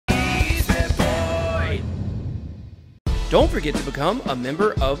don't forget to become a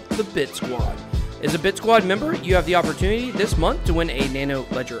member of the Bit Squad. As a Bit Squad member, you have the opportunity this month to win a Nano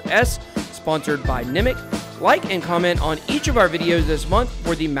Ledger S sponsored by Nimic. Like and comment on each of our videos this month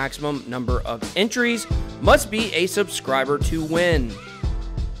for the maximum number of entries. Must be a subscriber to win.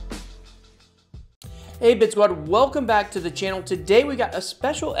 Hey Bit Squad, welcome back to the channel. Today we got a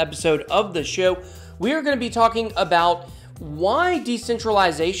special episode of the show. We are going to be talking about why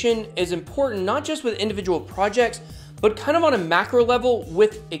decentralization is important, not just with individual projects, but kind of on a macro level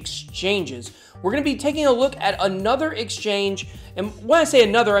with exchanges. We're going to be taking a look at another exchange, and when I say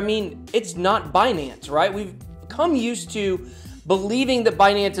another, I mean it's not Binance, right? We've become used to believing that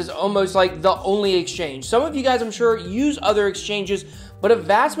Binance is almost like the only exchange. Some of you guys, I'm sure, use other exchanges, but a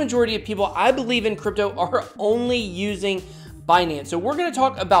vast majority of people, I believe, in crypto are only using Binance. So we're going to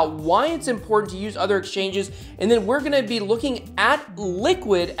talk about why it's important to use other exchanges, and then we're going to be looking at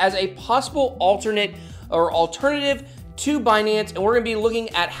Liquid as a possible alternate or alternative to Binance, and we're going to be looking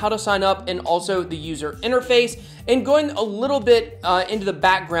at how to sign up and also the user interface and going a little bit into the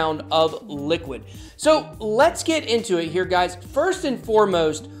background of Liquid. So let's get into it here, guys. First and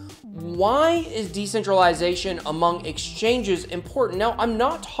foremost, why is decentralization among exchanges important? Now, I'm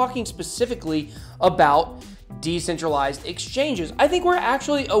not talking specifically about decentralized exchanges. I think we're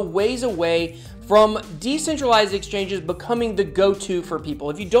actually a ways away from decentralized exchanges becoming the go-to for people.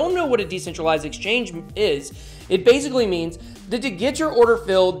 If you don't know what a decentralized exchange is, it basically means that to get your order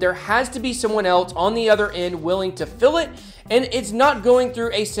filled, there has to be someone else on the other end willing to fill it, and it's not going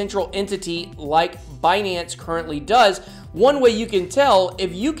through a central entity like Binance currently does. One way you can tell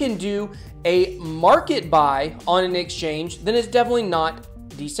if you can do a market buy on an exchange, then it's definitely not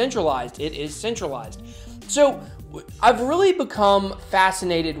decentralized. It is centralized. So I've really become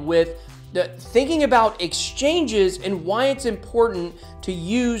fascinated with thinking about exchanges and why it's important to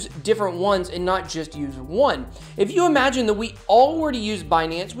use different ones and not just use one. If you imagine that we all were to use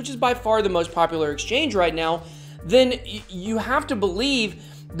Binance, which is by far the most popular exchange right now, then you have to believe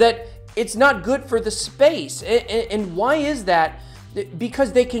that it's not good for the space. And why is that?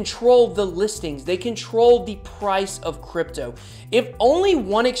 Because they control the listings. They control the price of crypto. If only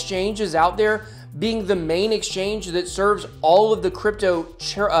one exchange is out there being the main exchange that serves all of the crypto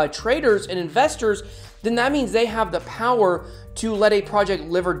traders and investors, then that means they have the power to let a project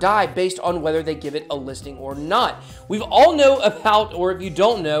live or die based on whether they give it a listing or not. We've all know about, or if you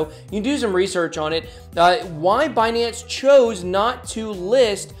don't know, you can do some research on it, why Binance chose not to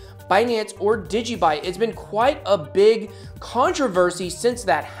list Binance or DigiByte. It's been quite a big controversy since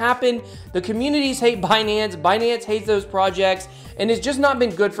that happened. The communities hate Binance, Binance hates those projects, and it's just not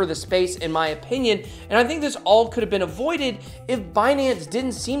been good for the space in my opinion. And I think this all could have been avoided if Binance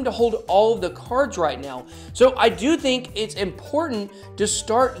didn't seem to hold all of the cards right now. So I do think it's important to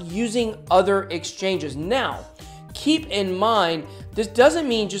start using other exchanges. Now, keep in mind, this doesn't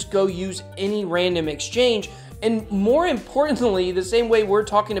mean just go use any random exchange. And more importantly, the same way we're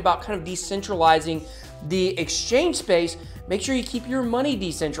talking about kind of decentralizing the exchange space, make sure you keep your money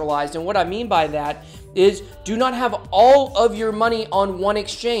decentralized. And what I mean by that is do not have all of your money on one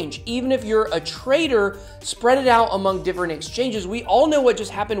exchange. Even if you're a trader, spread it out among different exchanges. We all know what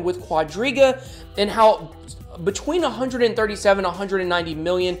just happened with Quadriga and how between 137 and 190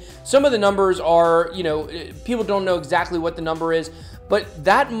 million, some of the numbers are, people don't know exactly what the number is, but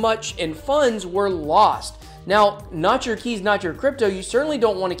that much in funds were lost. Now, not your keys, not your crypto. You certainly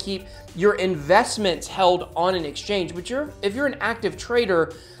don't want to keep your investments held on an exchange, but if you're an active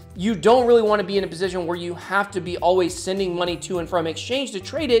trader, you don't really want to be in a position where you have to be always sending money to and from exchange to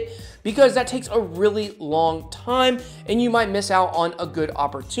trade it, because that takes a really long time and you might miss out on a good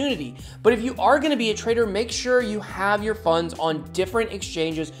opportunity. But if you are going to be a trader, make sure you have your funds on different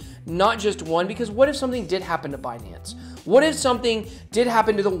exchanges, not just one, because what if something did happen to Binance? What if something did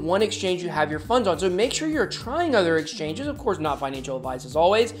happen to the one exchange you have your funds on? So make sure you're trying other exchanges. Of course, not financial advice as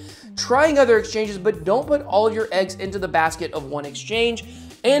always. Trying other exchanges, but don't put all of your eggs into the basket of one exchange.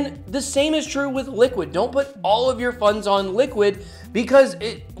 And the same is true with Liquid. Don't put all of your funds on Liquid, because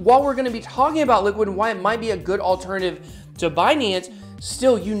while we're going to be talking about Liquid and why it might be a good alternative to Binance,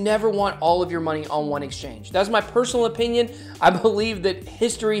 still, you never want all of your money on one exchange. That's my personal opinion. I believe that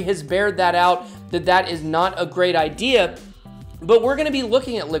history has bared that out, that is not a great idea. But we're going to be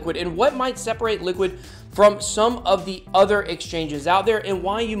looking at Liquid and what might separate Liquid from some of the other exchanges out there and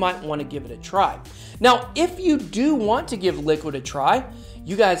why you might want to give it a try. Now, if you do want to give Liquid a try,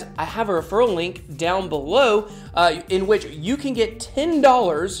 you guys, I have a referral link down below in which you can get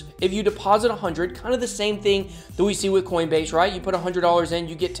 $10 if you deposit $100, kind of the same thing that we see with Coinbase, right? You put $100 in,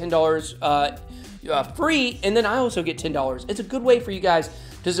 you get $10 free, and then I also get $10. It's a good way for you guys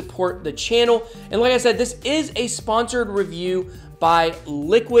to support the channel. And like I said, this is a sponsored review by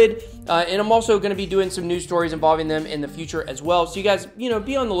Liquid, and I'm also going to be doing some news stories involving them in the future as well. So you guys, be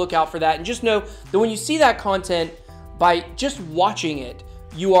on the lookout for that, and just know that when you see that content, by just watching it,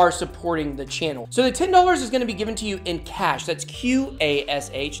 you are supporting the channel. So the $10 is going to be given to you in cash. That's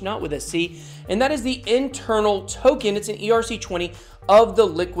QASH, not with a C, and that is the internal token. It's an ERC20 of the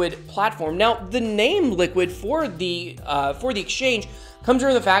Liquid platform. Now, the name Liquid for the exchange comes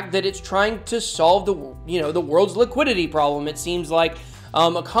from the fact that it's trying to solve the world's liquidity problem. It seems like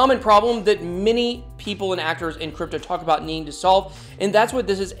a common problem that many people and actors in crypto talk about needing to solve, and that's what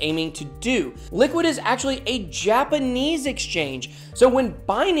this is aiming to do. Liquid is actually a Japanese exchange. So when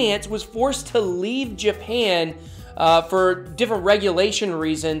Binance was forced to leave Japan for different regulation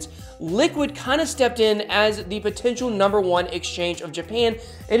reasons, Liquid kind of stepped in as the potential #1 exchange of Japan.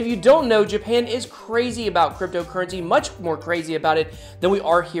 And if you don't know, Japan is crazy about cryptocurrency, much more crazy about it than we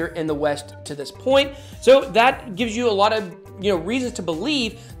are here in the West to this point. So that gives you a lot of reasons to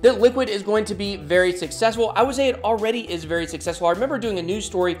believe that Liquid is going to be very successful. I would say it already is very successful. I remember doing a news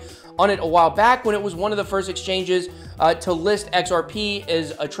story on it a while back when it was one of the first exchanges to list XRP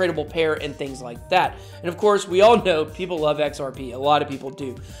as a tradable pair and things like that. And of course, we all know people love XRP. A lot of people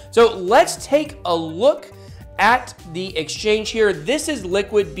do. So let's take a look at the exchange here. This is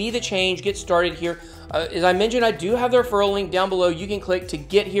Liquid. Be the change. Get started here. As I mentioned, I do have the referral link down below. You can click to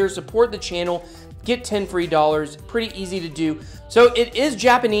get here, support the channel, get 10 free dollars. Pretty easy to do. So it is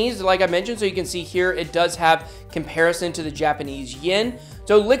Japanese, like I mentioned, so you can see here it does have comparison to the Japanese yen.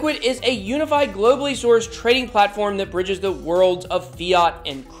 So Liquid is a unified, globally sourced trading platform that bridges the worlds of fiat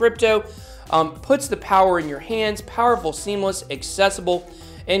and crypto, puts the power in your hands, powerful, seamless, accessible.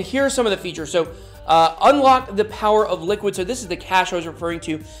 And here are some of the features. So unlock the power of Liquid. So this is the Cash I was referring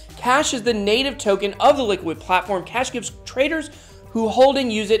to. Cash is the native token of the Liquid platform. Cash gives traders who hold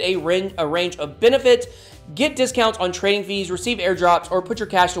and use it a range of benefits. Get discounts on trading fees, receive airdrops, or put your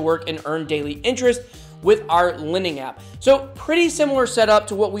cash to work and earn daily interest with our lending app. So pretty similar setup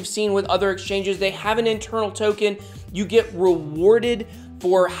to what we've seen with other exchanges. They have an internal token. You get rewarded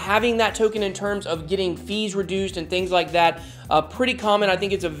for having that token in terms of getting fees reduced and things like that. Pretty common. I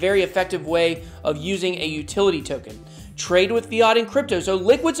think it's a very effective way of using a utility token. Trade with fiat and crypto. So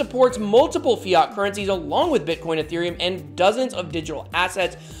Liquid supports multiple fiat currencies along with Bitcoin, Ethereum, and dozens of digital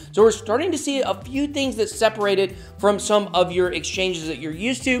assets. So we're starting to see a few things that separate it from some of your exchanges that you're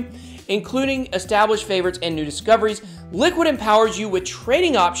used to, including established favorites and new discoveries. Liquid empowers you with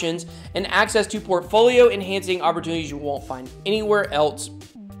trading options and access to portfolio enhancing opportunities you won't find anywhere else.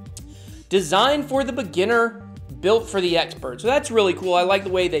 Designed for the beginner, built for the expert. So that's really cool. I like the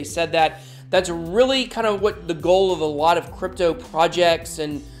way they said that. That's really kind of what the goal of a lot of crypto projects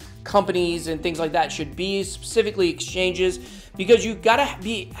and companies and things like that should be, specifically exchanges, because you gotta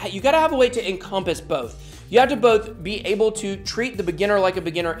have a way to encompass both. You have to both be able to treat the beginner like a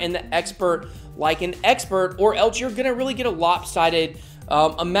beginner and the expert like an expert, or else you're gonna really get a lopsided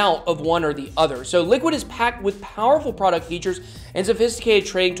amount of one or the other. So Liquid is packed with powerful product features and sophisticated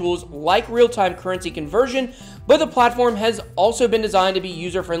trading tools like real-time currency conversion, but the platform has also been designed to be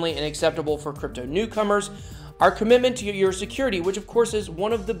user-friendly and acceptable for crypto newcomers. Our commitment to your security, which of course is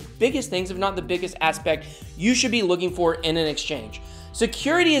one of the biggest things, if not the biggest aspect, you should be looking for in an exchange.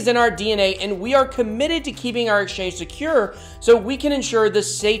 Security is in our DNA, and we are committed to keeping our exchange secure so we can ensure the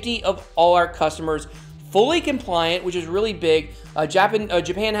safety of all our customers. Fully compliant, which is really big.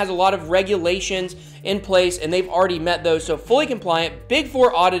 Japan has a lot of regulations in place, and they've already met those. So fully compliant, Big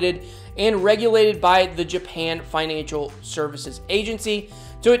Four audited, and regulated by the Japan Financial Services Agency.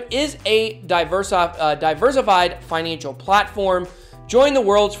 So it is a diversified financial platform. Join the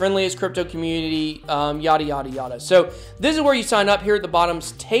world's friendliest crypto community, yada, yada, yada. So this is where you sign up. Here at the bottom,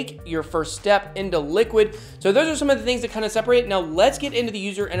 take your first step into Liquid. So those are some of the things that kind of separate. Now let's get into the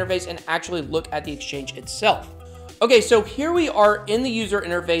user interface and actually look at the exchange itself. Okay, so here we are in the user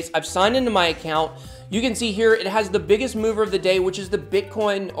interface. I've signed into my account. You can see here it has the biggest mover of the day, which is the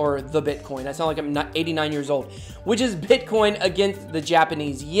Bitcoin, or the Bitcoin. I sound like I'm 89 years old, which is Bitcoin against the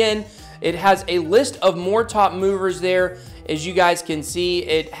Japanese yen. It has a list of more top movers there. As you guys can see,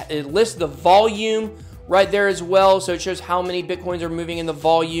 it lists the volume right there as well. So it shows how many Bitcoins are moving in the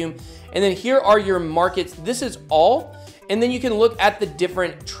volume. And then here are your markets. This is all. And then you can look at the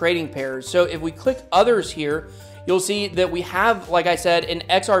different trading pairs. So if we click others here, you'll see that we have, like I said, an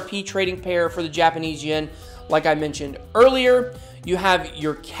XRP trading pair for the Japanese yen, like I mentioned earlier. You have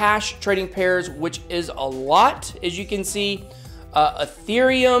your cash trading pairs, which is a lot, as you can see.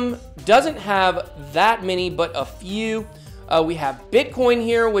 Ethereum doesn't have that many, but a few. We have Bitcoin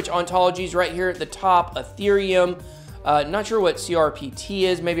here, which ontology is right here at the top. Ethereum, Not sure what CRPT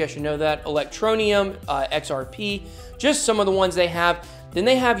is. Maybe I should know that. Electronium, XRP, just some of the ones they have. Then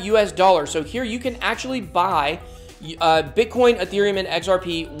they have US dollars. So here you can actually buy Bitcoin, Ethereum, and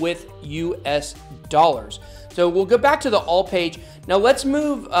XRP with US dollars. So we'll go back to the all page. Now let's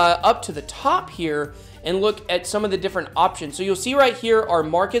move up to the top here and look at some of the different options. So you'll see right here our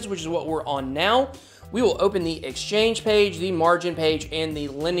markets, which is what we're on now. We will open the exchange page, the margin page, and the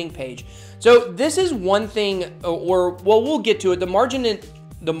lending page. So this is one thing, or well, we'll get to it. The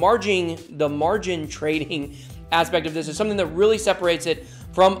margin trading aspect of this is something that really separates it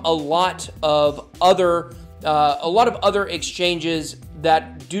from a lot of other exchanges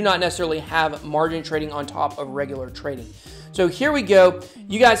that do not necessarily have margin trading on top of regular trading. So here we go.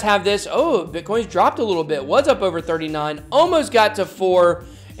 You guys have this. Oh, Bitcoin's dropped a little bit. Was up over 39, almost got to 4,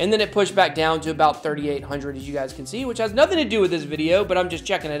 and then it pushed back down to about 3,800, as you guys can see, which has nothing to do with this video, but I'm just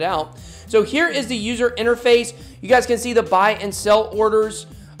checking it out. So here is the user interface. You guys can see the buy and sell orders.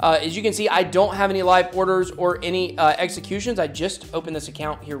 As you can see, I don't have any live orders or any executions. I just opened this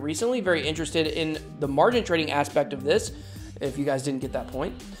account here recently. Very interested in the margin trading aspect of this, if you guys didn't get that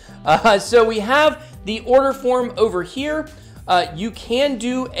point. So we have the order form over here. You can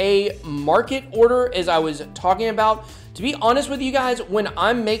do a market order, as I was talking about. To be honest with you guys, when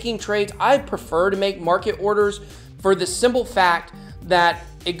I'm making trades, I prefer to make market orders for the simple fact that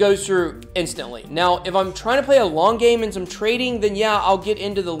it goes through instantly. Now, if I'm trying to play a long game and some trading, then yeah, I'll get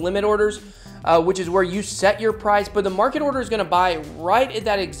into the limit orders, which is where you set your price, but the market order is gonna buy right at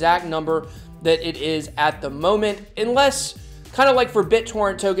that exact number that it is at the moment, unless, kind of like for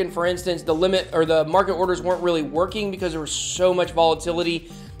BitTorrent token, for instance, the limit or the market orders weren't really working because there was so much volatility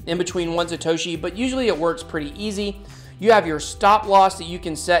in between one Satoshi, but usually it works pretty easy. You have your stop loss that you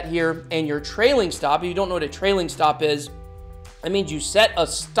can set here and your trailing stop. If you don't know what a trailing stop is, that means you set a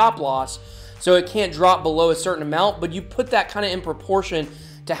stop loss so it can't drop below a certain amount, but you put that kind of in proportion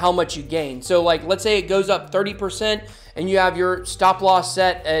to how much you gain. So like, let's say it goes up 30% and you have your stop loss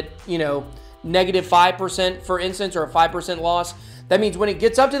set at, you know, -5%, for instance, or a 5% loss. That means when it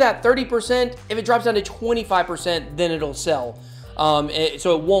gets up to that 30%, if it drops down to 25%, then it'll sell.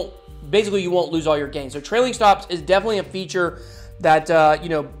 So it won't, basically you won't lose all your gains. So trailing stops is definitely a feature that, you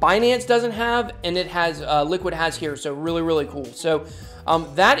know, Binance doesn't have, and it has, Liquid has here. So really, really cool. So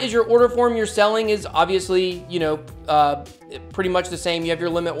that is your order form. Your selling is obviously, you know, pretty much the same. You have your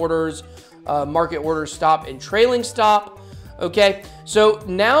limit orders, market orders, stop, and trailing stop. Okay, so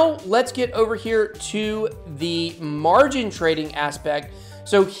now let's get over here to the margin trading aspect.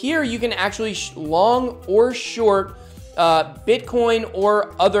 So here you can actually long or short Bitcoin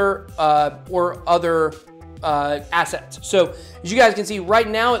or other assets. So as you guys can see right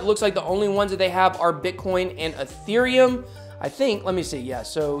now, it looks like the only ones that they have are Bitcoin and Ethereum. I think, let me see, yeah,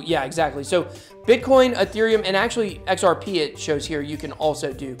 so yeah, exactly. So Bitcoin, Ethereum, and actually XRP it shows here you can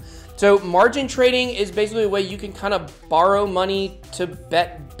also do. So margin trading is basically a way you can kind of borrow money to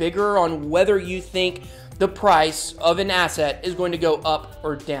bet bigger on whether you think the price of an asset is going to go up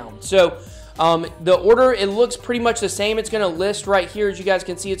or down. So the order, it looks pretty much the same. It's going to list right here. As you guys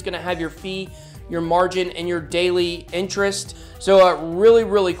can see, it's going to have your fee, your margin, and your daily interest. So really,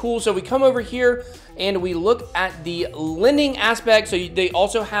 really cool. So we come over here and we look at the lending aspect. So they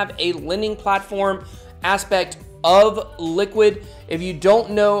also have a lending platform aspect of Liquid. If you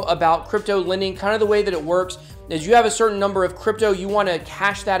don't know about crypto lending, kind of the way that it works is you have a certain number of crypto, you want to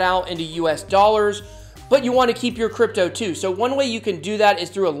cash that out into US dollars, but you want to keep your crypto too. So one way you can do that is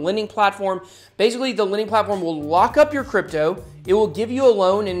through a lending platform. Basically, the lending platform will lock up your crypto. It will give you a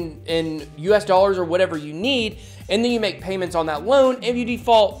loan in US dollars or whatever you need, and then you make payments on that loan. If you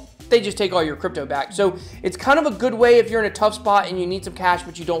default, they just take all your crypto back. So it's kind of a good way if you're in a tough spot and you need some cash,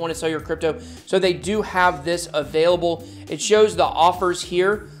 but you don't want to sell your crypto. So they do have this available. It shows the offers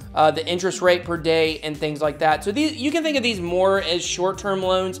here, the interest rate per day and things like that. So these, you can think of these more as short-term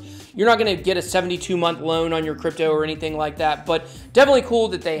loans. You're not going to get a 72-month loan on your crypto or anything like that, but definitely cool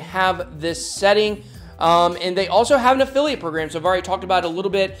that they have this setting. And they also have an affiliate program. So I've already talked about it a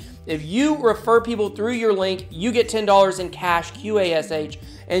little bit. If you refer people through your link, you get $10 in cash, QASH,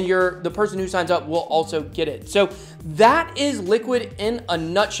 and the person who signs up will also get it. So that is Liquid in a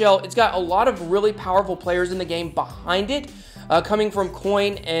nutshell. It's got a lot of really powerful players in the game behind it, coming from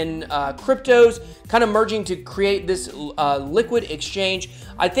coin and cryptos, kind of merging to create this Liquid exchange.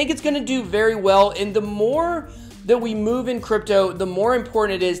 I think it's going to do very well, and the more that we move in crypto, the more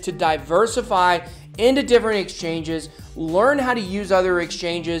important it is to diversify into different exchanges, learn how to use other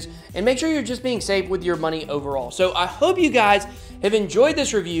exchanges, and make sure you're just being safe with your money overall. So I hope you guys have enjoyed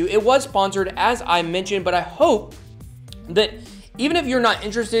this review. It was sponsored, as I mentioned, but I hope that even if you're not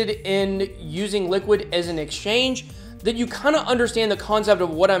interested in using Liquid as an exchange, that you kind of understand the concept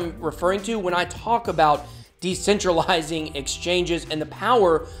of what I'm referring to when I talk about decentralizing exchanges and the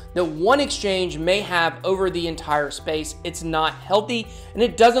power that one exchange may have over the entire space. It's not healthy, and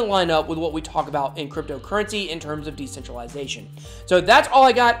it doesn't line up with what we talk about in cryptocurrency in terms of decentralization. So that's all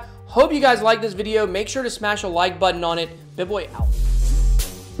I got. Hope you guys like this video. Make sure to smash a like button on it. BitBoy out.